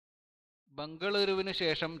ബംഗളൂരുവിന്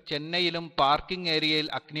ശേഷം ചെന്നൈയിലും പാർക്കിംഗ് ഏരിയയിൽ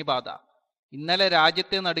അഗ്നിബാധ. ഇന്നലെ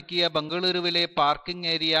രാജ്യത്തെ നടുക്കിയ ബംഗളൂരുവിലെ പാർക്കിംഗ്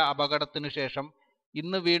ഏരിയ അപകടത്തിനു ശേഷം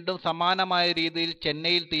ഇന്ന് വീണ്ടും സമാനമായ രീതിയിൽ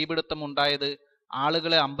ചെന്നൈയിൽ തീപിടുത്തമുണ്ടായത്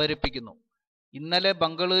ആളുകളെ അമ്പരപ്പിക്കുന്നു. ഇന്നലെ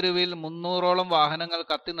ബംഗളൂരുവിൽ 300ഓളം വാഹനങ്ങൾ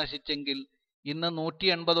കത്തിനശിച്ചെങ്കിൽ ഇന്ന്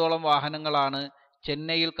 180ഓളം വാഹനങ്ങളാണ്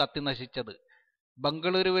ചെന്നൈയിൽ കത്തിനശിച്ചത്.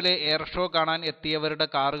 ബംഗളൂരുവിലെ എയർ ഷോ കാണാൻ എത്തിയവരുടെ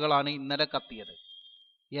കാറുകളാണ് ഇന്നലെ കത്തിയത്.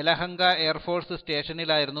 യലഹങ്ക എയർഫോഴ്സ്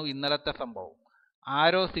സ്റ്റേഷനിലായിരുന്നു ഇന്നലത്തെ സംഭവം.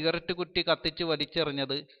 ആരോ സിഗരറ്റ് കുറ്റി കത്തിച്ച്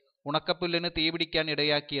വലിച്ചെറിഞ്ഞത് ഉണക്കപ്പുല്ലിന് തീപിടിക്കാൻ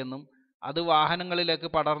ഇടയാക്കിയെന്നും അത് വാഹനങ്ങളിലേക്ക്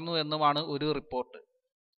പടർന്നു എന്നുമാണ് ഒരു റിപ്പോർട്ട്.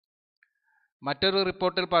 മറ്റൊരു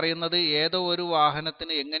റിപ്പോർട്ടിൽ പറയുന്നത് ഏതോ ഒരു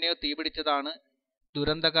വാഹനത്തിന് എങ്ങനെയോ തീപിടിച്ചതാണ്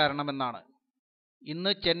ദുരന്ത കാരണമെന്നാണ്.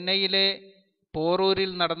 ഇന്ന് ചെന്നൈയിലെ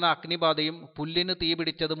പോറൂരിൽ നടന്ന അഗ്നിബാധയും പുല്ലിന്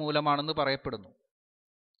തീപിടിച്ചത് മൂലമാണെന്ന് പറയപ്പെടുന്നു.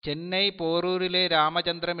 ചെന്നൈ പോറൂരിലെ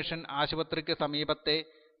രാമചന്ദ്ര മിഷൻ ആശുപത്രിക്ക് സമീപത്തെ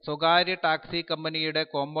സ്വകാര്യ ടാക്സി കമ്പനിയുടെ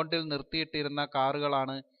കോമ്പൗണ്ടിൽ നിർത്തിയിട്ടിരുന്ന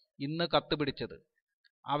കാറുകളാണ് ഇന്ന് കത്തുപിടിച്ചത്.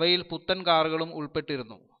 അവയിൽ പുത്തൻ കാറുകളും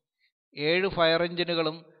ഉൾപ്പെട്ടിരുന്നു. 7 ഫയർ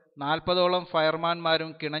എഞ്ചിനുകളും 40ഓളം ഫയർമാന്മാരും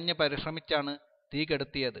കിണഞ്ഞ് പരിശ്രമിച്ചാണ് തീ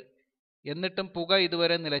കെടുത്തിയത്. എന്നിട്ടും പുക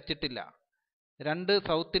ഇതുവരെ നിലച്ചിട്ടില്ല. 2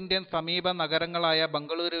 സൗത്ത് ഇന്ത്യൻ സമീപ നഗരങ്ങളായ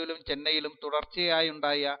ബംഗളൂരുവിലും ചെന്നൈയിലും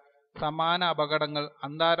തുടർച്ചയായുണ്ടായ സമാന അപകടങ്ങൾ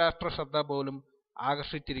അന്താരാഷ്ട്ര ശ്രദ്ധ പോലും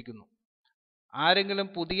ആകർഷിച്ചിരിക്കുന്നു. ആരെങ്കിലും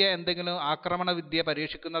പുതിയ എന്തെങ്കിലും ആക്രമണ വിദ്യ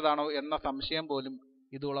പരീക്ഷിക്കുന്നതാണോ എന്ന സംശയം പോലും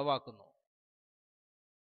ഇത് ഉളവാക്കുന്നു.